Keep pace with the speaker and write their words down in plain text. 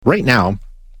Right now,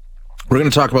 we're going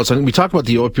to talk about something. We talked about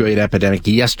the opioid epidemic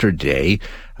yesterday,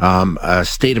 a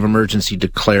state of emergency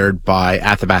declared by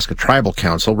Athabasca Tribal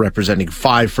Council, representing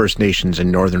 5 First Nations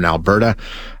in northern Alberta,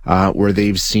 where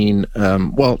they've seen,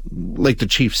 like the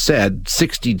chief said,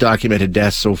 60 documented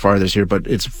deaths so far this year, but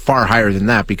it's far higher than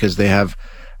that because they have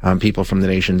people from the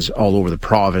nations all over the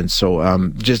province. So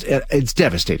it's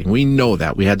devastating. We know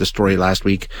that. We had the story last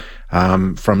week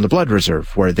from the Blood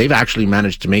Reserve, where they've actually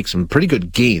managed to make some pretty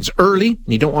good gains early.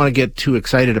 You don't want to get too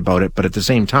excited about it, but at the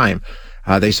same time,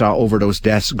 they saw overdose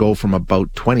deaths go from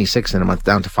about 26 in a month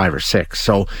down to 5 or 6.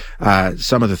 So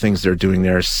some of the things they're doing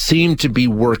there seem to be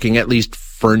working, at least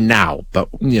for now. But,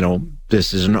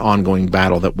 this is an ongoing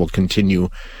battle that will continue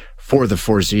for the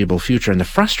foreseeable future. And the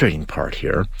frustrating part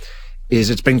here is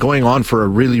it's been going on for a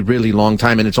really, really long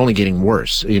time, and it's only getting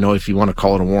worse. If you want to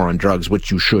call it a war on drugs,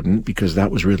 which you shouldn't, because that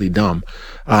was really dumb.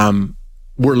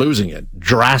 We're losing it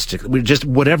drastically.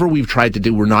 Whatever we've tried to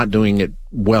do, we're not doing it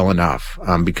well enough,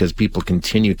 because people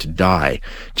continue to die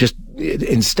just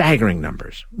in staggering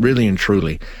numbers, really and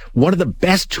truly. One of the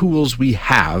best tools we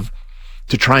have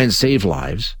to try and save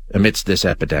lives amidst this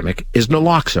epidemic is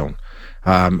naloxone.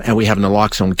 And we have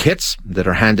naloxone kits that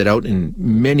are handed out in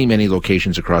many, many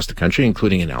locations across the country,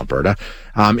 including in Alberta.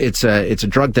 It's a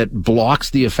drug that blocks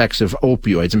the effects of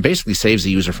opioids and basically saves the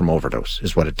user from overdose,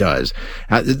 is what it does.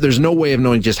 There's no way of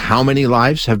knowing just how many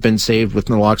lives have been saved with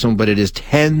naloxone, but it is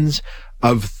tens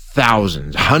of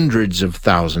thousands, hundreds of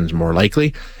thousands more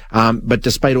likely. But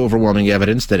despite overwhelming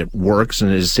evidence that it works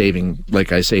and is saving,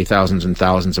 like I say, thousands and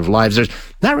thousands of lives, there's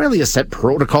not really a set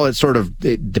protocol.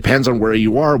 It depends on where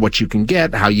you are, what you can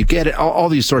get, how you get it, all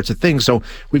these sorts of things. So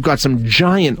we've got some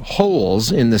giant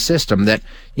holes in the system that,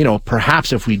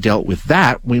 perhaps if we dealt with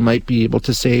that, we might be able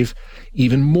to save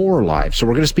even more lives. So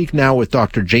we're going to speak now with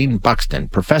Dr. Jane Buxton,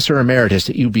 Professor Emeritus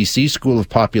at UBC School of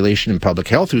Population and Public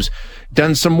Health, who's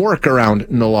done some work around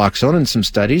naloxone and some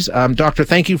studies. Doctor,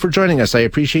 thank you for joining us. I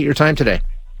appreciate your time today.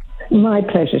 My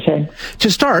pleasure, Shane. To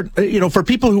start, for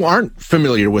people who aren't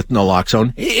familiar with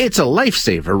naloxone, it's a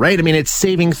lifesaver, right? I mean, it's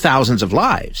saving thousands of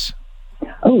lives.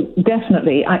 Oh,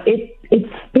 definitely.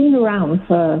 It's been around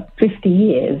for 50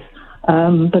 years.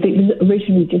 But it was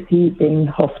originally just used in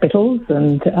hospitals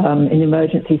and in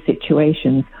emergency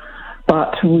situations.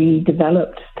 But we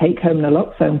developed take-home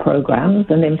naloxone programs,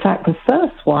 and in fact the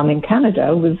first one in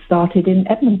Canada was started in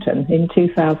Edmonton in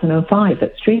 2005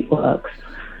 at Streetworks.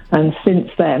 And since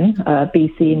then,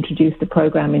 BC introduced a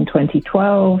program in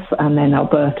 2012 and then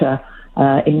Alberta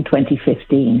in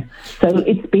 2015. So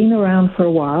it's been around for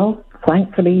a while.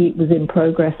 Thankfully, it was in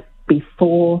progress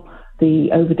before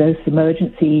the overdose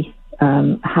emergency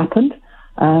happened,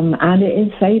 and it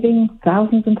is saving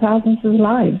thousands and thousands of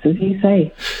lives, as you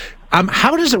say.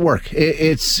 How does it work?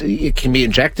 It can be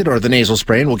injected or the nasal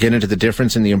spray, and we'll get into the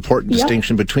difference and the important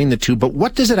distinction between the two, but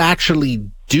what does it actually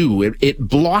do? It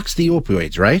blocks the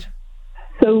opioids, right?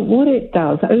 So what it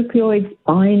does, opioids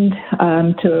bind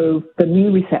to the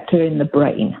new receptor in the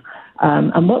brain,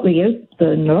 and what the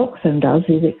naloxone does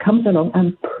is it comes along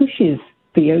and pushes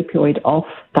the opioid off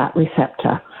that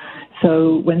receptor.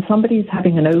 So when somebody's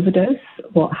having an overdose,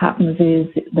 what happens is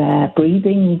their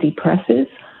breathing depresses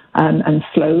and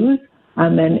slows,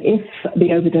 and then if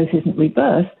the overdose isn't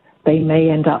reversed, they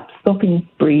may end up stopping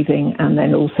breathing, and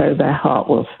then also their heart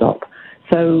will stop.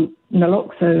 So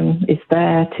naloxone is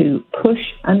there to push,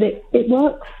 and it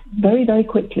works very, very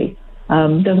quickly.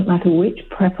 Doesn't matter which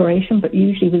preparation, but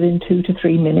usually within 2 to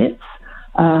 3 minutes,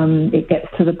 it gets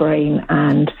to the brain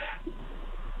and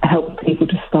help people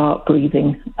to start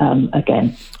breathing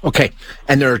again. Okay.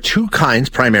 And there are 2 kinds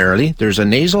primarily. There's a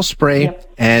nasal spray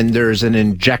and there's an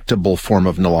injectable form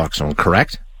of naloxone,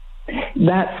 correct?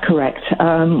 That's correct.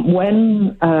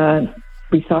 When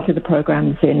we started the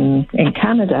programs in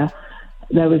Canada,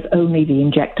 there was only the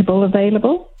injectable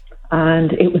available,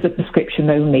 and it was a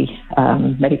prescription-only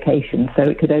medication, so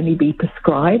it could only be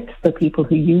prescribed for people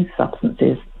who use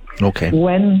substances. Okay.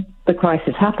 When the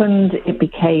crisis happened, it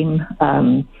became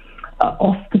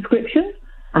off prescription,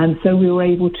 and so we were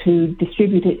able to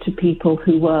distribute it to people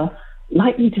who were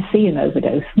likely to see an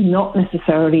overdose, not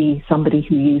necessarily somebody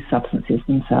who used substances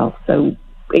themselves. So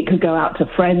it could go out to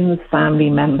friends,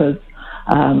 family members,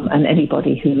 and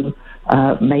anybody who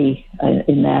may,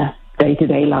 in their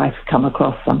day-to-day life, come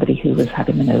across somebody who was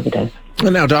having an overdose.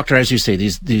 Well, now, Doctor, as you say,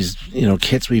 these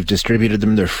kits, we've distributed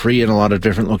them. They're free in a lot of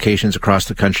different locations across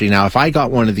the country. Now, if I got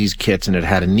one of these kits and it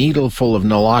had a needle full of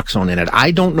naloxone in it,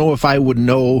 I don't know if I would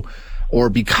know or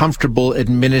be comfortable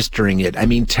administering it. I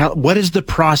mean, what is the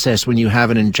process when you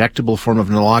have an injectable form of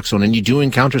naloxone and you do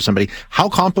encounter somebody? How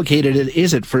complicated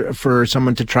is it for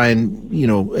someone to try and,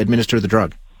 administer the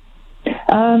drug?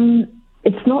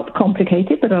 It's not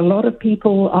complicated, but a lot of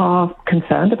people are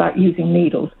concerned about using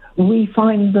needles. We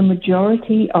find the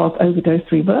majority of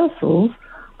overdose reversals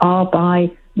are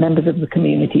by members of the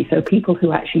community, so people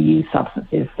who actually use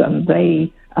substances.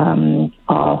 They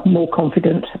are more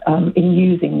confident in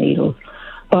using needles.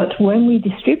 But when we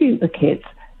distribute the kits,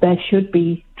 there should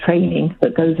be training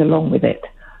that goes along with it.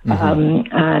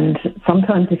 Mm-hmm. And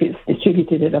sometimes if it's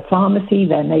distributed at a pharmacy,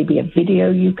 there may be a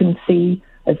video you can see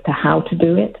as to how to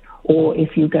do it. Or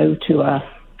if you go to a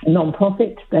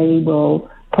non-profit, they will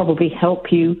probably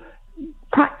help you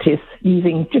practice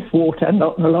using just water,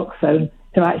 not naloxone,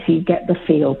 to actually get the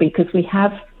feel. Because we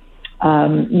have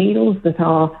needles that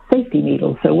are safety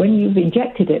needles. So when you've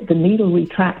injected it, the needle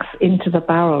retracts into the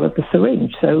barrel of the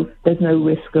syringe. So there's no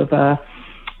risk of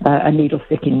a needle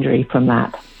stick injury from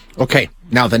that. Okay.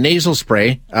 Now, the nasal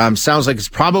spray sounds like it's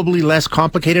probably less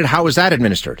complicated. How is that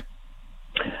administered?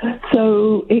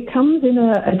 So it comes in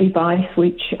a device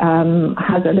which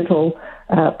has a little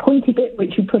pointy bit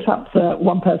which you put up for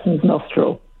one person's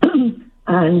nostril.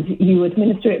 And you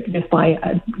administer it just by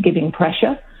giving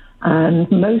pressure. And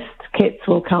most kits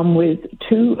will come with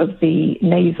 2 of the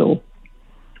nasal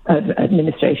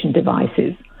administration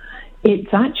devices.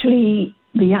 It's actually,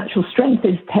 the actual strength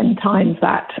is 10 times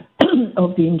that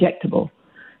of the injectable.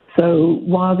 So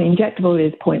while the injectable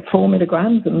is 0.4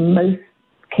 milligrams, and most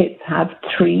kits have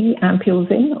 3 ampules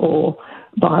in, or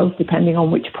vials, depending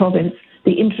on which province,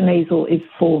 the intranasal is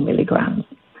 4 milligrams.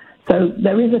 So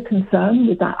there is a concern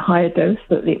with that higher dose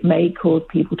that it may cause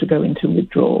people to go into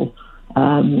withdrawal.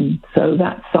 So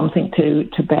that's something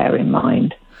to bear in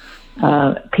mind.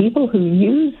 People who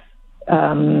use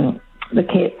the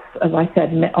kits, as I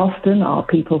said, often are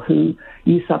people who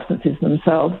use substances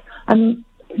themselves. And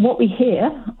what we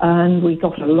hear, and we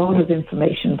got a lot of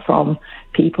information from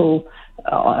people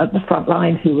at the front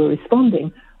line who were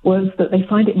responding, was that they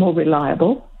find it more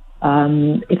reliable.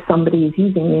 If somebody is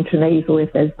using the intranasal,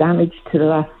 if there's damage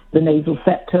to the nasal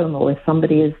septum, or if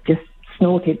somebody has just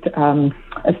snorted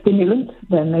a stimulant,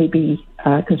 there may be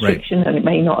constriction, right, and it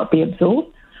may not be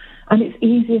absorbed. And it's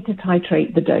easier to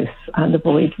titrate the dose and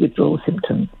avoid withdrawal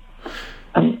symptoms.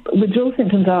 Withdrawal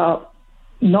symptoms are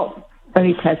not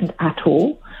very pleasant at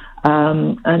all.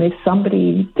 And if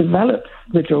somebody develops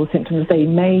withdrawal symptoms, they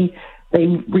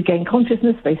regain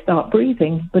consciousness, they start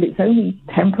breathing, but it's only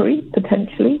temporary,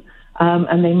 potentially,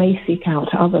 and they may seek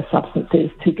out other substances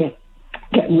to get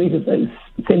rid of those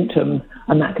symptoms,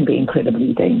 and that can be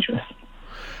incredibly dangerous.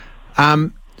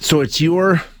 So it's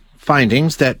your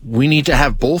findings that we need to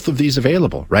have both of these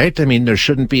available, right? I mean, there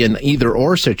shouldn't be an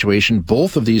either-or situation.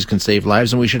 Both of these can save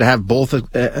lives, and we should have both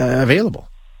available.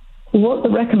 What the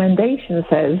recommendation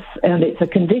says, and it's a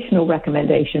conditional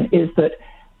recommendation, is that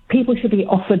people should be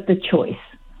offered the choice.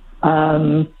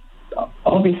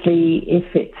 Obviously,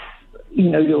 if it's,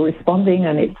 you're responding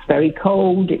and it's very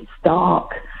cold, it's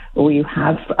dark, or you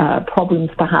have problems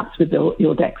perhaps with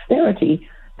your dexterity,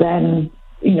 then,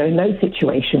 in those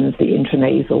situations, the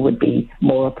intranasal would be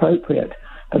more appropriate.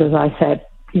 But as I said,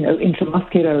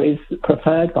 intramuscular is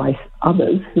preferred by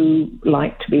others who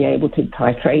like to be able to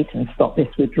titrate and stop this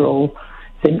withdrawal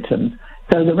symptoms.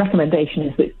 So the recommendation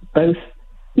is that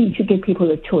you should give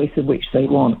people a choice of which they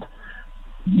want.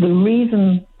 The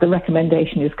reason the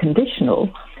recommendation is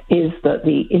conditional is that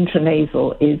the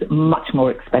intranasal is much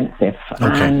more expensive.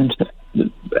 Okay. And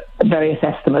various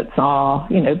estimates are,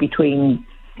 between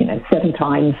 7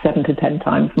 to 10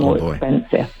 times more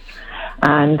expensive.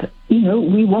 And,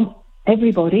 we want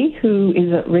everybody who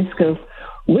is at risk of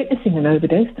witnessing an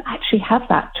overdose to actually have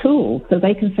that tool so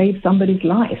they can save somebody's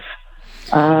life,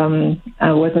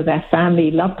 whether they're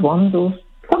family, loved ones, or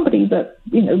somebody that,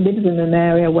 lives in an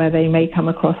area where they may come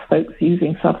across folks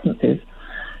using substances.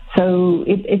 So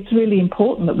it's really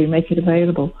important that we make it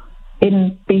available.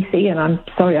 In BC, and I'm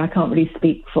sorry I can't really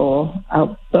speak for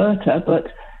Alberta,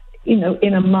 but, in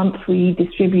a month we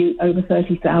distribute over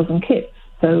 30,000 kits.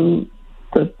 So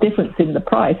the difference in the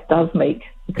price does make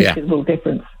a considerable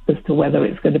difference as to whether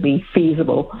it's going to be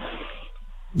feasible.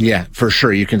 Yeah, for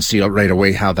sure. You can see right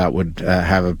away how that would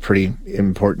have a pretty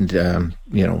important,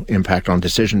 impact on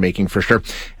decision making for sure.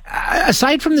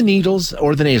 Aside from the needles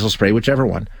or the nasal spray, whichever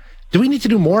one, do we need to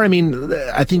do more? I mean,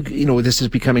 I think, this is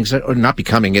becoming, or not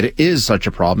becoming, it is such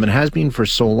a problem. It has been for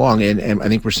so long, and I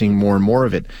think we're seeing more and more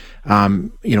of it,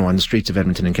 on the streets of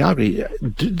Edmonton and Calgary.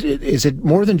 Is it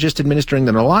more than just administering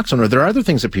the naloxone, or are there other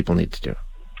things that people need to do?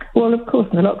 Well, of course,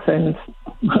 naloxone,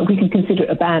 we can consider it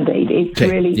a Band-Aid. It's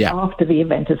really after the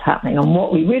event is happening. And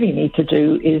what we really need to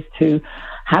do is to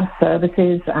have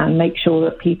services and make sure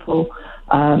that people,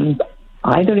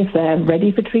 either if they're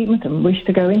ready for treatment and wish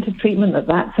to go into treatment,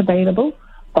 that's available,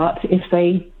 But if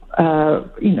they,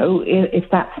 if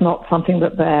that's not something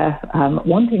that they're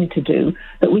wanting to do,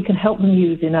 that we can help them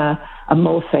use in a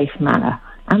more safe manner.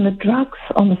 And the drugs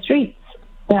on the streets,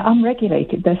 they're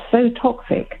unregulated. They're so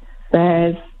toxic.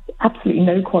 There's absolutely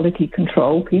no quality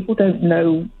control. People don't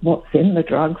know what's in the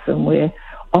drugs, and we're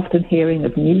often hearing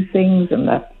of new things, and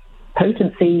the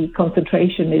potency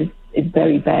concentration is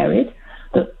very varied.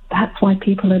 That's why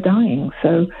people are dying.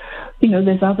 So,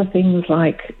 there's other things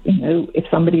like, if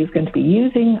somebody is going to be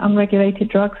using unregulated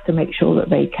drugs, to make sure that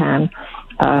they can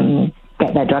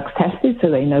get their drugs tested so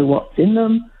they know what's in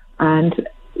them. And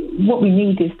what we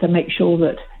need is to make sure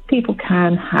that people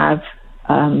can have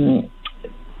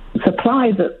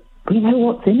supply that we know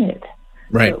what's in it.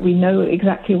 Right. That we know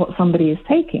exactly what somebody is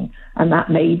taking. And that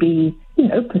may be,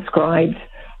 prescribed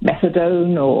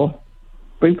methadone or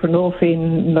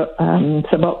buprenorphine,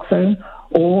 Naloxone,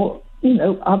 or,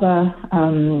 other,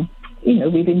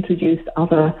 we've introduced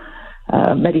other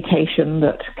medication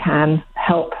that can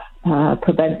help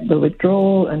prevent the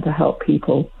withdrawal and to help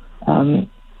people.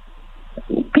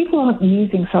 People aren't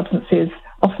using substances.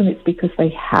 Often it's because they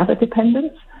have a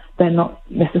dependence. They're not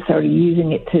necessarily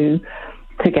using it to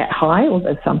get high,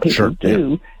 although some people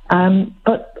do. Yeah.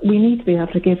 But we need to be able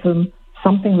to give them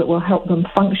something that will help them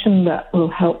function, that will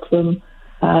help them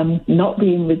not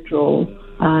be in withdrawal.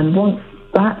 And once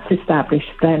that's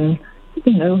established, then,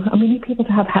 we need people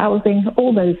to have housing,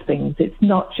 all those things. It's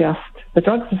not just, the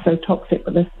drugs are so toxic,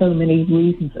 but there's so many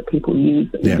reasons that people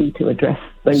use that we need to address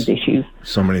those issues.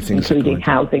 So many things. Including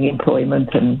housing, employment,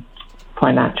 and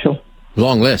financial.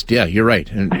 Long list, yeah, you're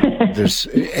right, and there's,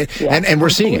 and we're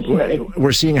seeing it.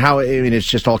 We're seeing how it's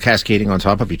just all cascading on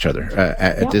top of each other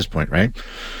at this point, right?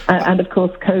 And of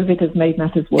course, COVID has made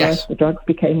matters worse. Yes. The drugs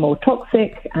became more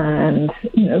toxic, and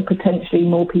potentially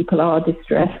more people are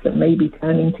distressed and maybe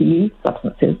turning to use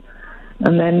substances.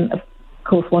 And then, of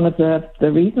course, one of the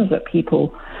reasons that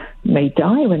people may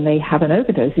die when they have an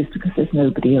overdose is because there's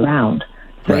nobody around.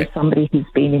 So somebody who's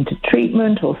been into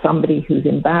treatment, or somebody who's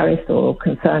embarrassed or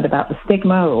concerned about the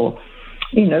stigma, or,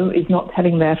 is not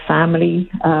telling their family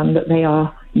that they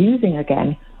are using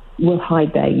again, will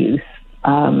hide their use.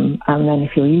 And then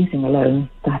if you're using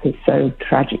alone, that is so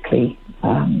tragically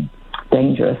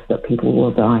dangerous that people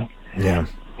will die. Yeah.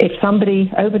 If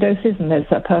somebody overdoses and there's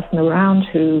a person around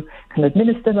who can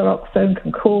administer naloxone,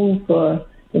 can call for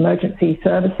emergency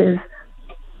services,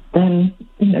 then,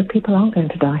 people aren't going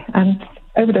to die. And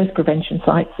overdose prevention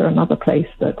sites are another place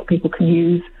that people can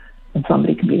use, and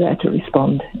somebody can be there to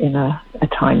respond in a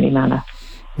timely manner.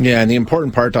 Yeah, and the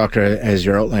important part, Doctor, as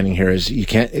you're outlining here, is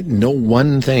no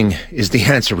one thing is the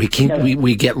answer. We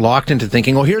get locked into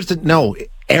thinking,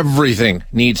 everything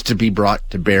needs to be brought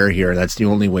to bear here. That's the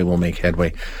only way we'll make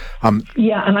headway. And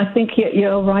I think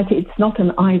you're right. It's not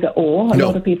an either or. A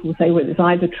lot of people say, well, it's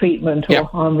either treatment or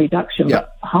harm reduction.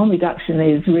 But harm reduction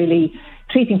is really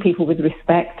treating people with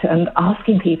respect and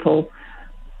asking people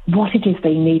what it is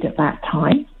they need at that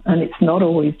time. And it's not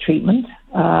always treatment.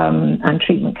 And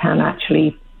treatment can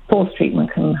actually, forced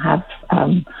treatment can have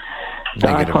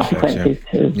dire consequences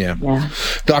too. Yeah.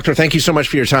 Doctor, thank you so much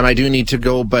for your time. I do need to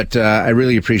go, but I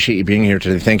really appreciate you being here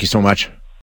today. Thank you so much.